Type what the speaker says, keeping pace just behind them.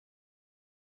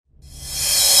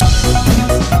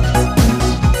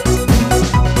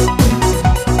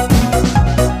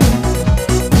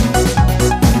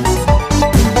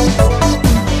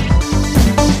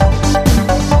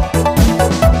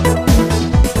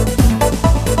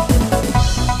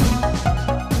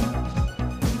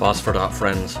Phosphor Dot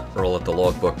friends, Earl at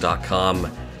thelogbook.com.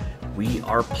 We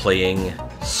are playing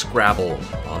Scrabble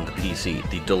on the PC,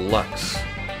 the deluxe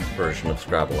version of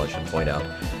Scrabble, I should point out,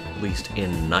 released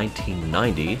in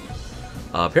 1990,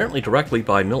 apparently directly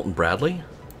by Milton Bradley.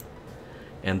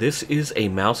 And this is a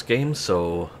mouse game,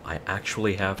 so I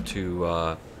actually have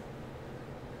to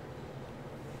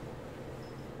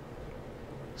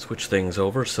switch things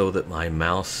over so that my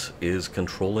mouse is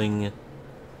controlling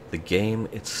the game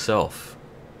itself.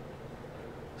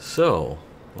 So,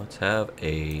 let's have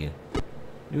a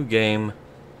new game.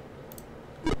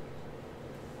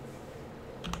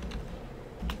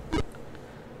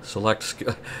 Select,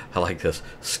 I like this,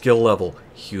 skill level,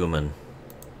 human.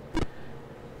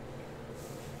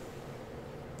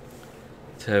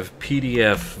 Let's have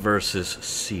PDF versus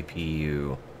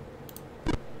CPU.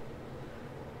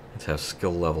 Let's have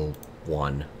skill level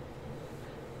 1.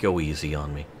 Go easy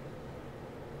on me.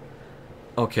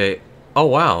 Okay, oh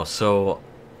wow, so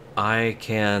I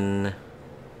can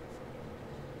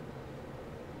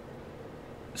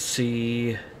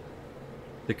see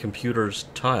the computer's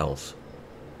tiles.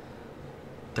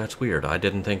 That's weird. I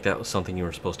didn't think that was something you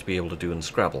were supposed to be able to do in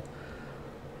Scrabble.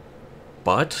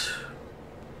 But,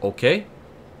 okay.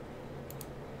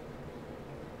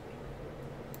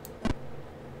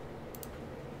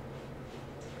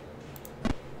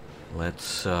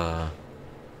 Let's, let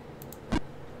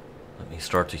me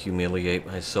start to humiliate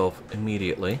myself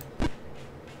immediately.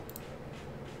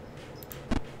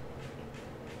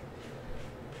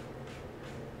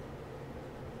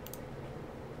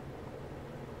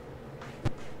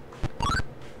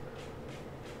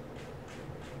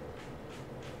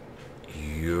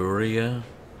 Urea?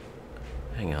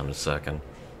 Hang on a second.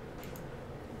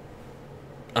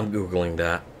 I'm Googling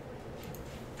that.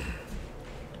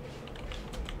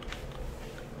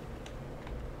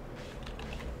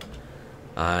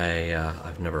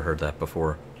 I've never heard that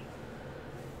before.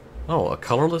 Oh, a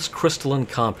colorless crystalline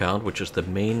compound, which is the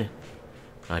main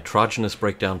nitrogenous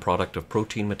breakdown product of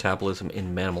protein metabolism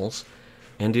in mammals,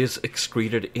 and is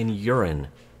excreted in urine.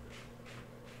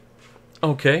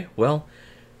 Okay, well,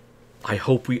 I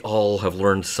hope we all have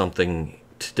learned something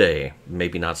today.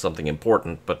 Maybe not something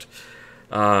important, but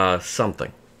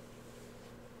something.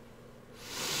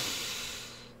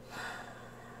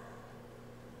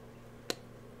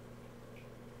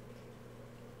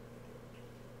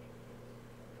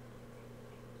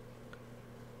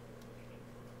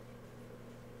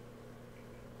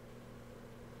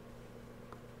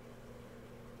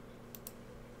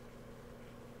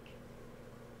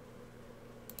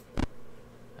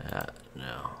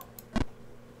 No.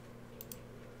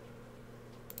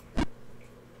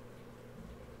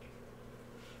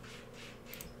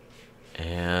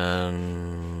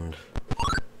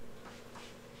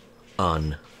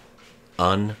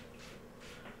 And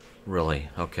really?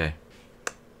 Okay.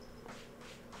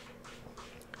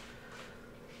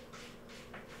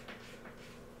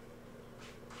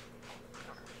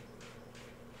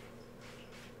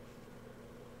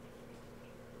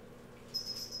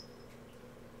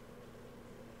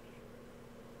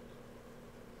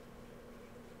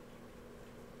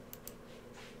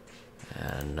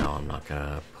 And no, I'm not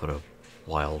gonna put a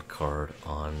wild card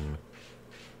on.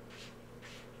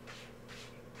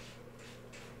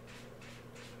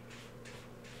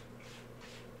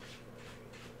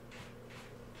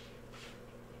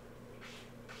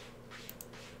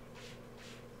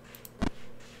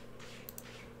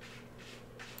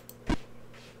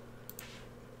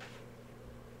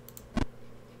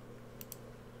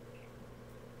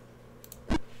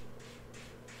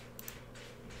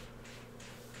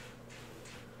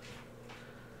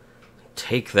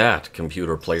 Take that,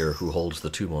 computer player who holds the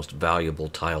two most valuable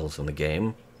tiles in the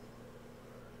game.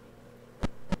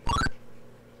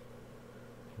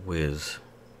 Whiz.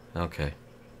 Okay.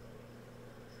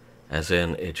 As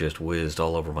in, it just whizzed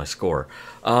all over my score.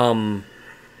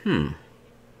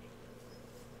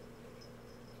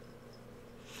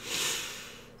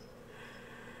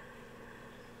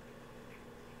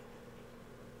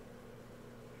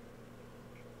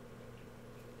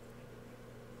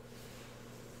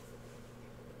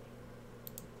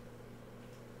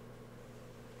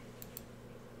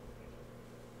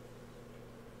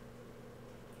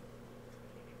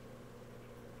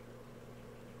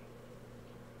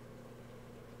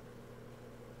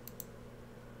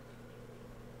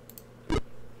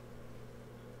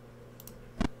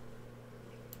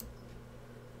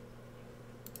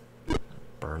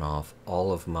 Burn off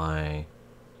all of my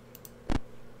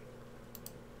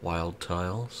wild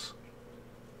tiles.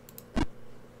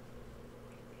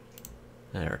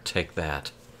 There, take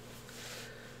that.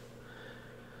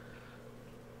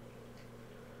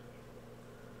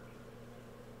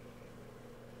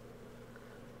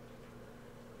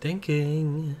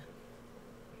 Thinking.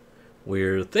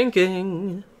 We're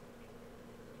thinking.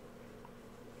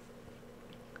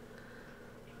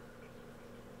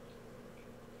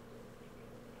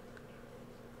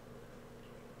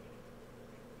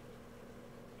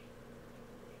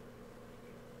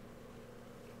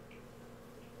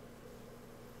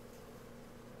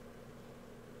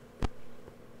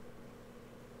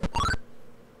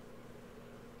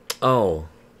 Oh.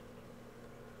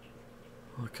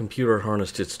 The computer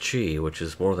harnessed its chi, which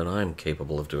is more than I'm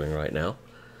capable of doing right now.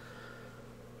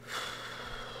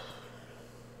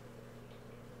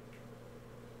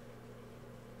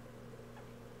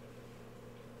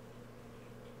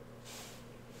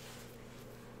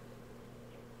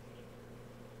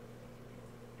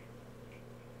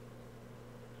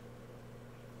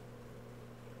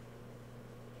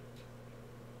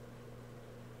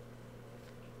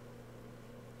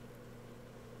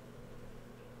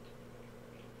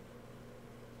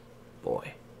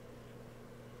 Boy.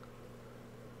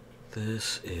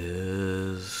 This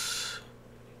is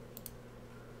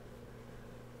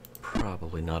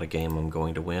probably not a game I'm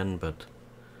going to win, but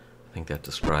I think that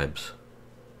describes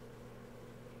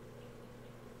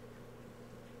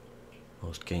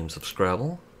most games of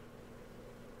Scrabble.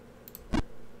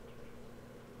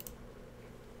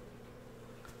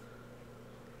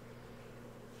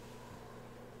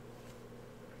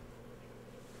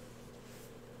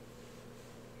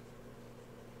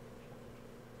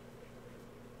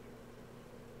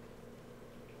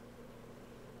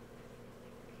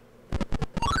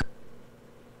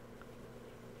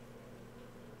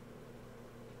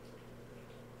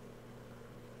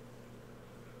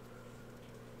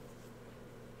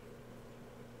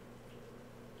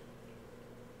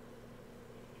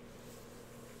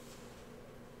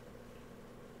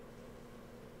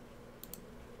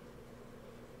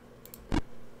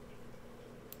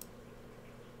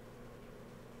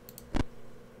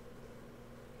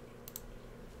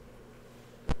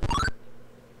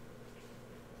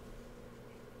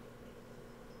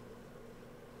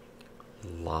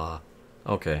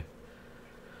 Okay.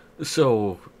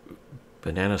 So,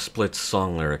 Banana Split's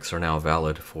song lyrics are now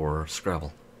valid for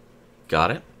Scrabble.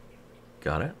 Got it?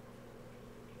 Got it?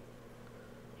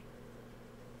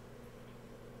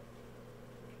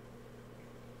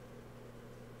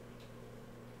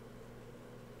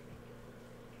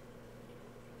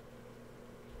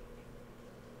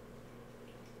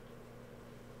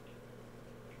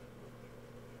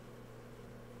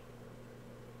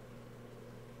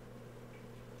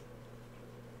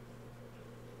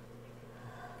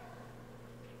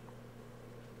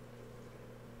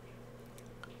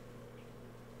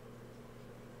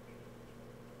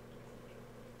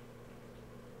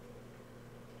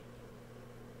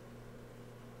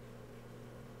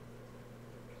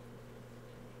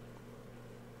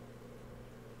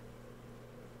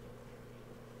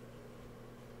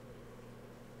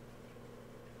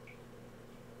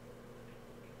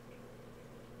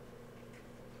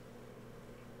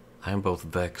 I am both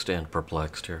vexed and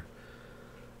perplexed here.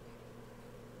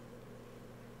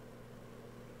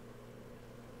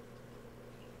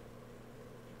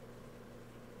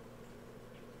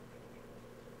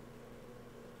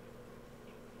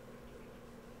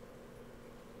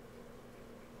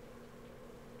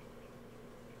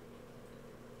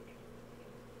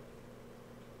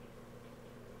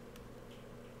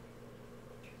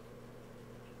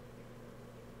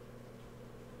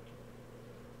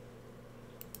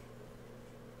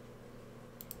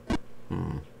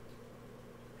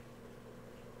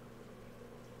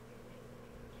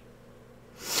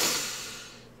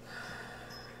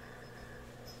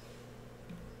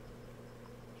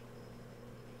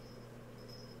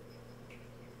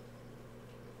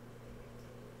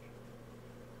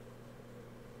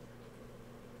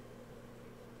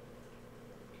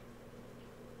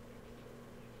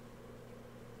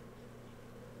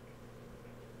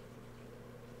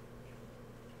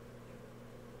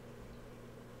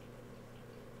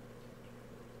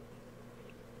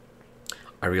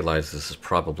 I realize this is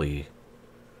probably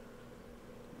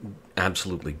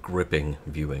absolutely gripping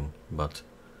viewing, but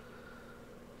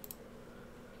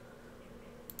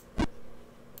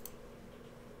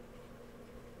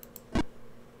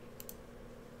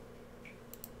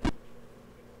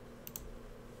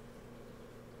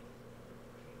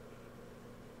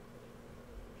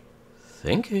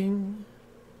thinking.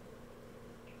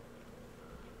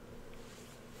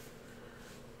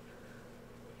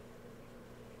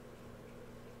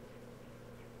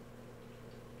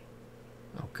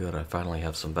 Oh good, I finally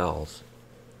have some bells.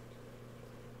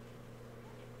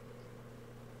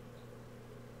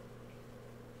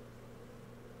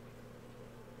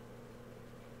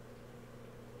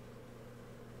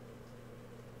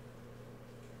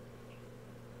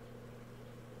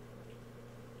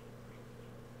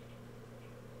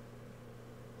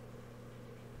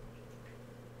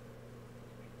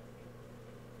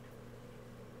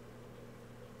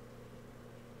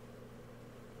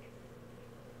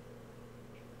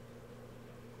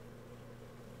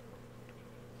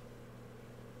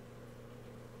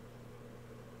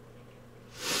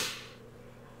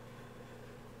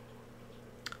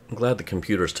 I'm glad the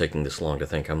computer's taking this long to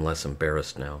think. I'm less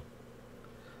embarrassed now.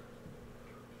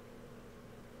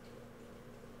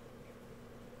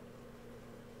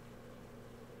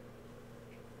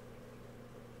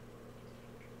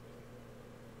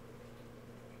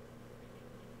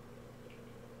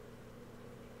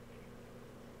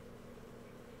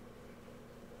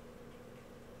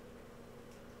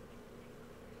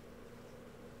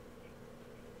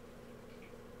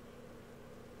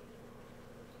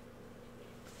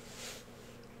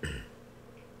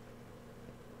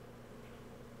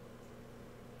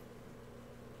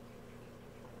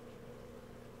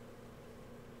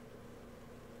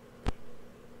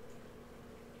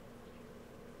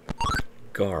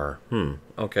 Gar.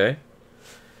 Okay.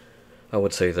 I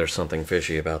would say there's something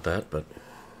fishy about that, but...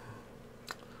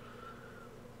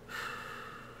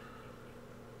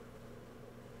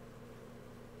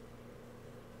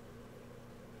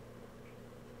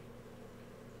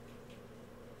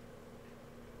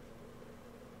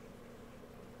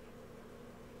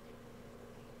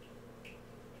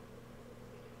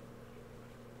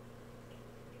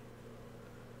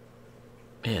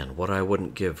 Man, what I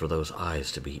wouldn't give for those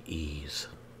eyes to be E's.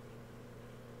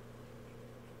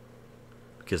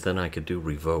 Because then I could do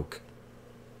revoke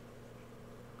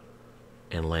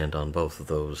and land on both of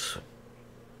those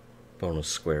bonus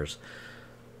squares.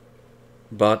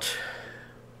 But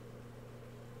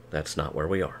that's not where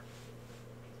we are.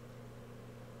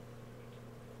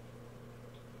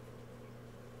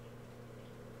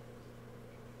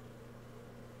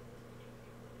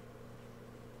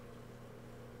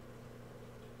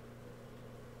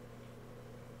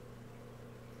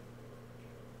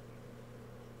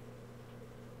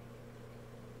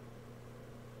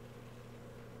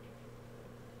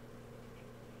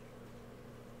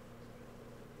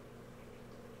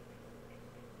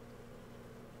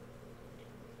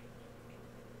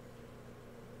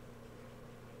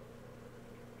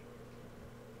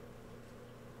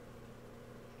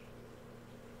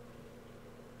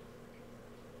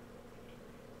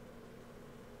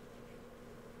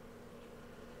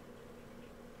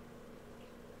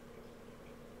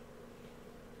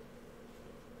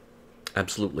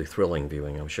 Absolutely thrilling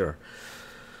viewing, I'm sure.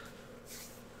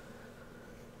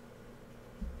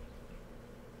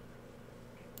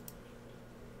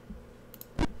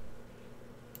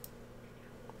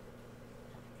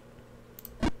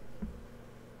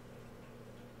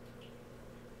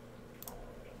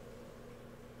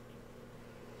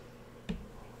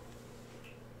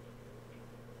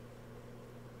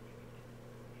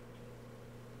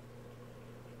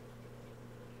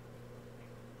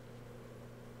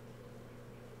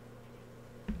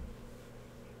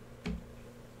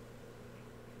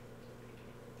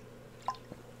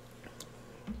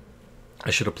 I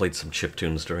should have played some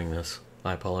chiptunes during this.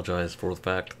 I apologize for the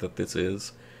fact that this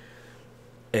is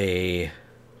a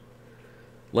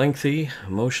lengthy,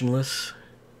 emotionless,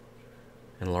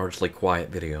 and largely quiet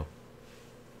video.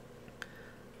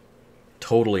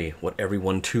 Totally what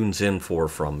everyone tunes in for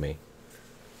from me.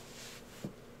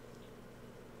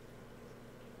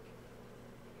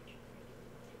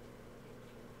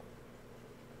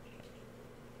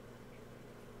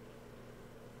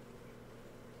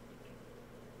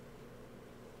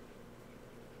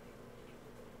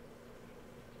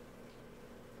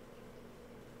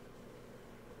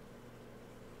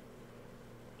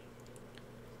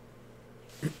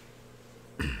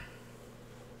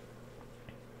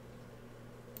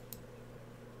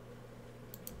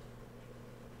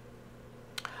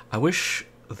 I wish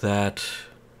that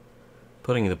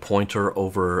putting the pointer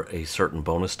over a certain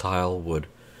bonus tile would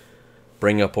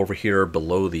bring up over here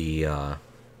below the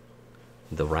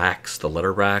racks, the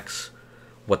letter racks,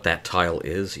 what that tile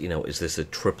is. You know, is this a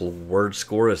triple word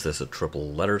score? Is this a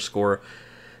triple letter score?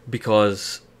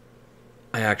 Because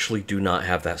I actually do not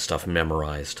have that stuff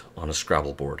memorized on a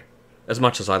Scrabble board. As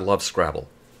much as I love Scrabble,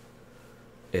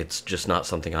 it's just not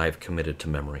something I've committed to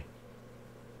memory.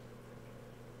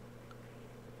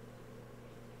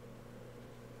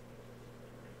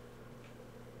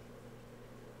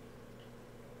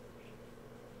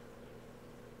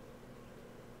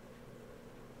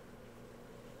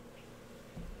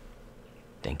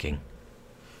 Thinking.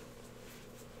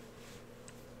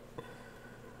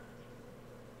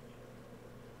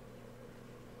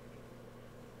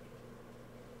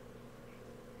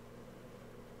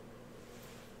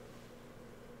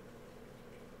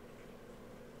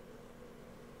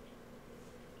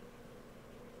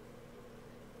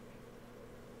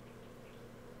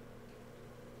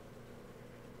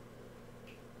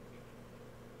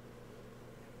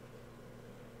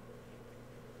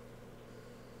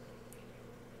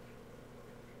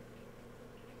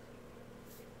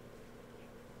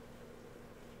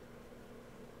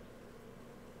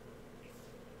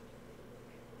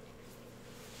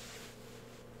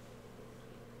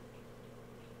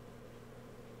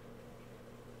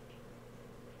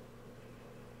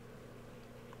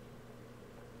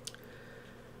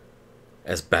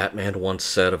 As Batman once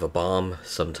said of a bomb,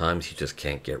 sometimes you just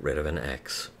can't get rid of an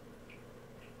X.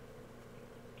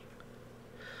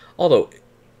 Although,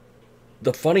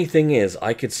 the funny thing is,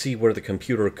 I could see where the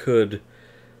computer could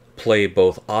play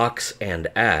both ox and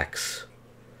axe,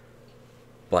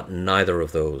 but neither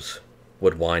of those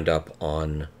would wind up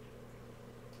on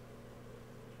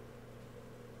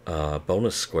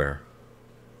bonus square.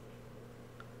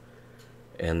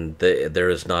 And there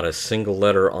is not a single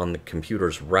letter on the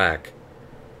computer's rack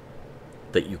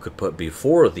that you could put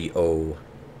before the O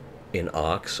in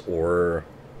ox, or...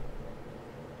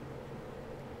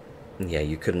 yeah,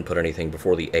 you couldn't put anything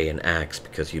before the A in axe,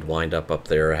 because you'd wind up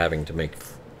there having to make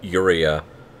urea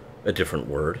a different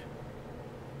word.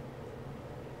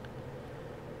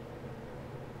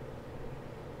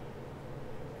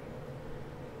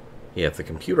 Yeah, if the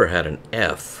computer had an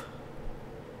F,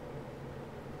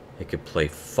 it could play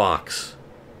fox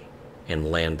and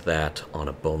land that on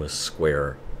a bonus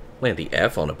square. Land the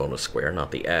F on a bonus square,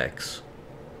 not the X.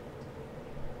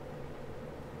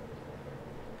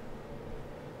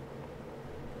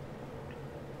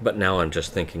 But now I'm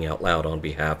just thinking out loud on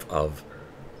behalf of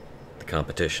the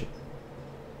competition,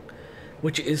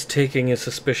 which is taking a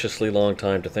suspiciously long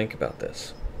time to think about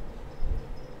this.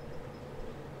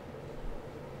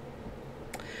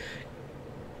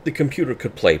 The computer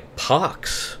could play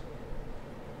pox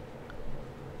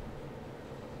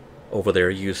over there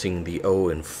using the O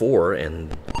and 4,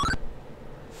 and...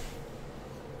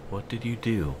 what did you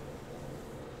do?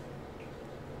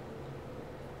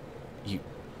 You...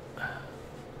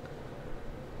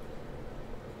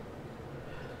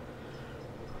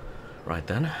 right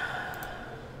then.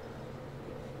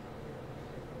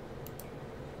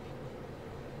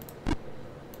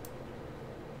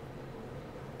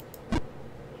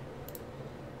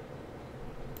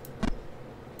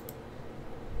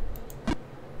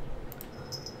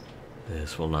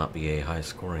 This will not be a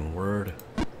high-scoring word.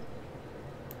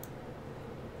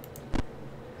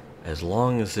 As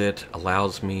long as it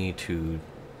allows me to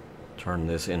turn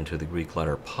this into the Greek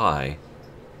letter pi,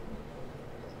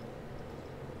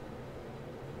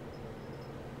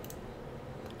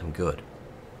 I'm good.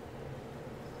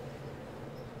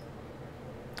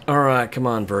 Alright, come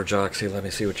on, Virgoxy, let me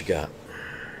see what you got.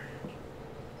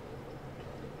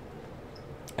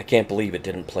 I can't believe it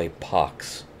didn't play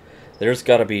pox. There's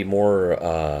got to be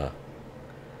more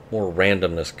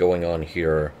randomness going on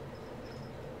here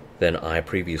than I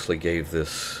previously gave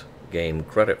this game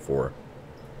credit for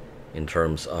in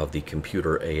terms of the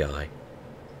computer AI.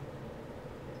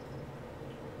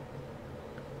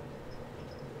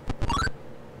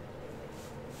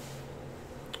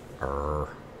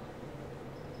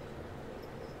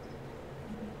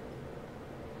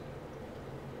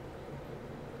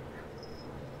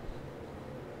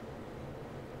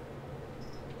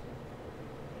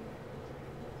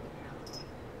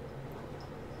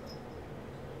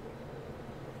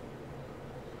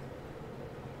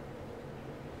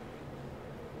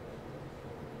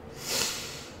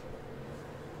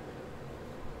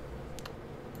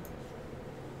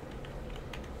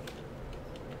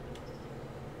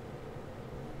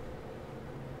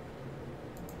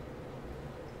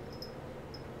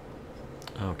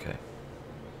 Okay.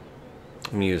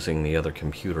 I'm using the other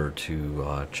computer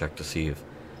to check to see if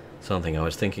something I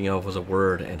was thinking of was a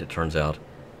word, and it turns out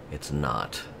it's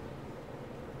not.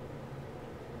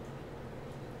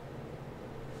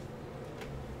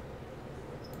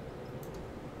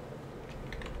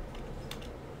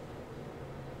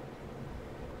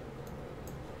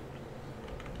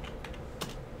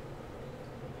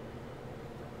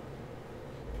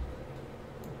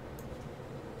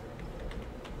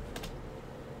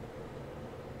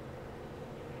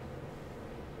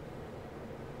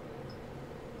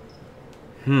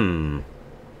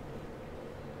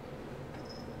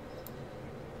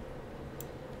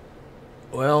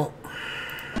 Well,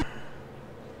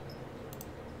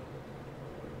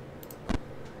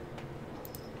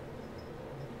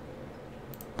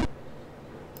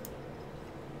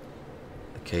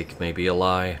 the cake may be a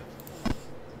lie,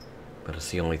 but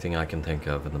it's the only thing I can think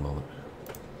of in the moment.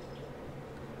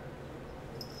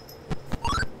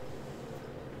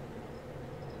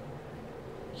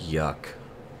 Yuck.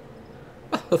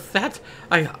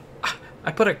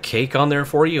 I put a cake on there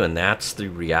for you, and that's the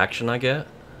reaction I get?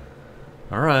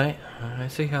 Alright, I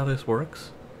see how this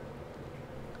works.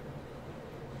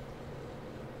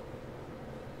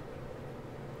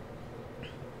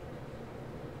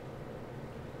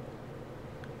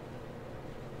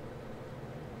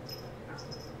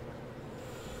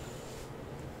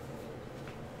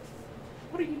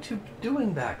 What are you two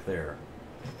doing back there?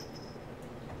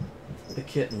 The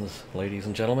kittens, ladies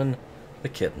and gentlemen. The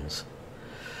kittens.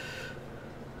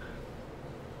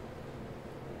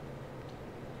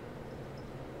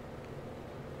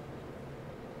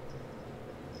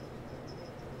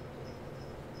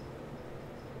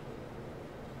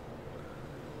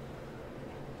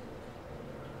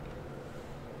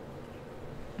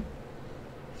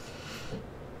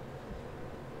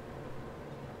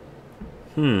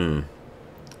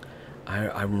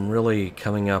 I'm really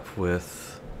coming up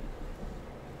with...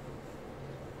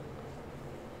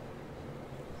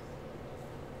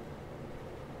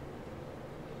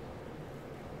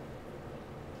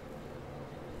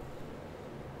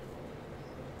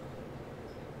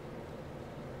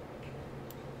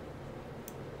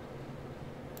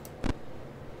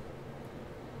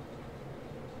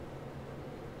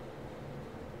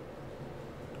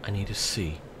 I need a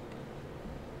sea.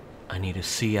 I need a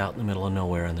sea out in the middle of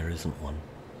nowhere, and there isn't one.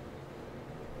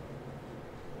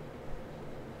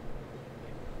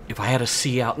 If I had a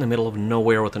sea out in the middle of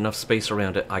nowhere with enough space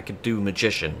around it, I could do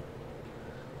magician.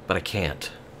 But I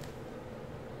can't.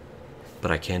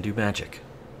 But I can do magic.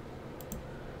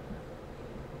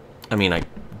 I mean,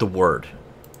 the word.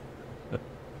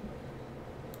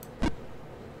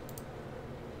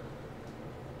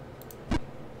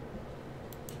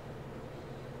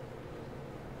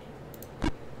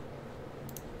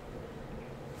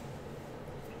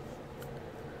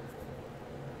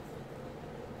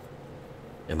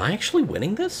 Am I actually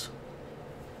winning this?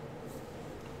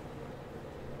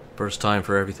 First time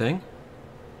for everything.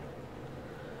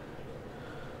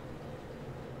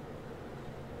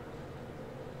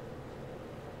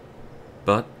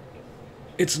 But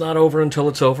it's not over until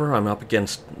it's over. I'm up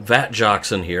against Vat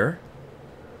Joxon here.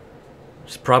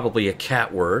 It's probably a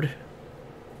cat word.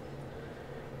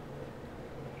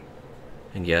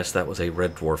 And yes, that was a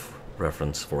Red Dwarf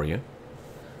reference for you.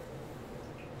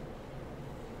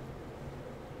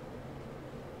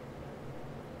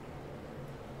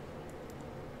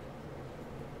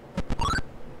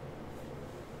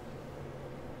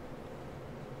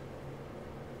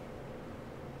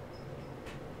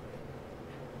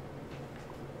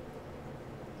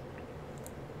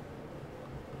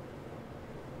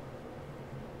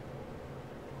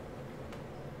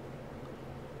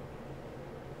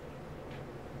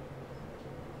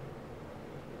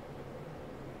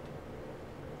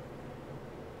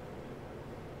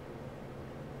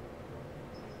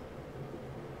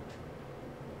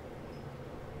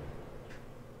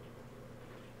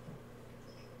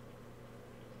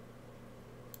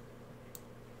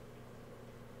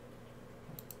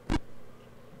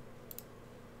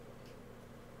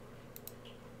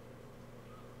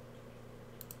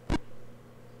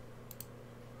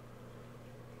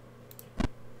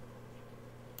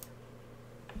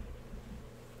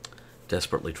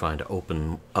 Desperately trying to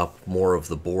open up more of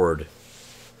the board.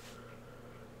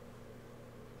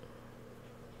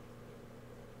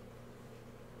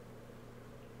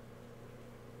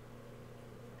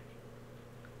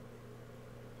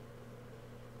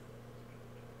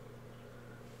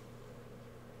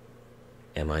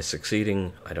 Am I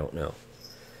succeeding? I don't know.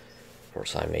 Of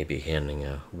course, I may be handing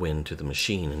a win to the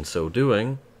machine in so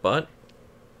doing, but...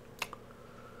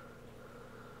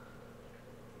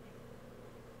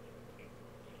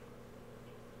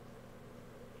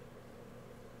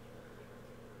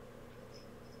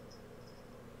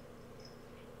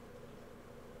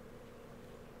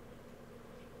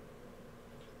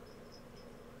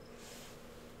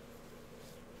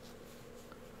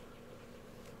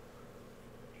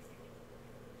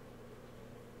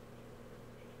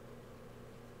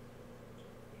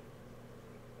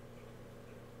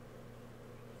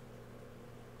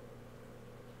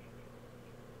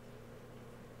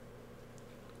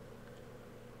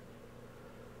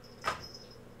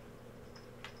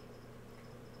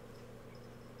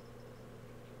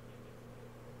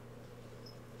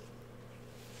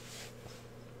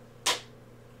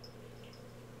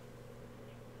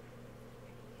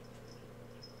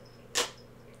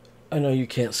 I know you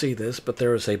can't see this, but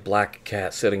there is a black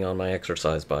cat sitting on my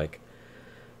exercise bike.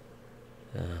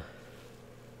 The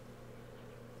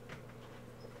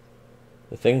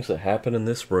things that happen in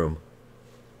this room.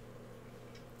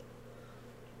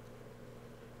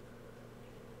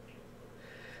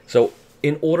 So,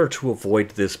 in order to avoid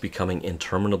this becoming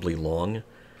interminably long,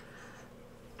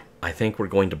 I think we're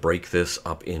going to break this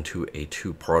up into a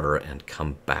two-parter and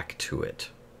come back to it.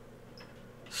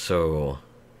 So...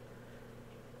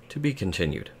 to be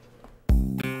continued.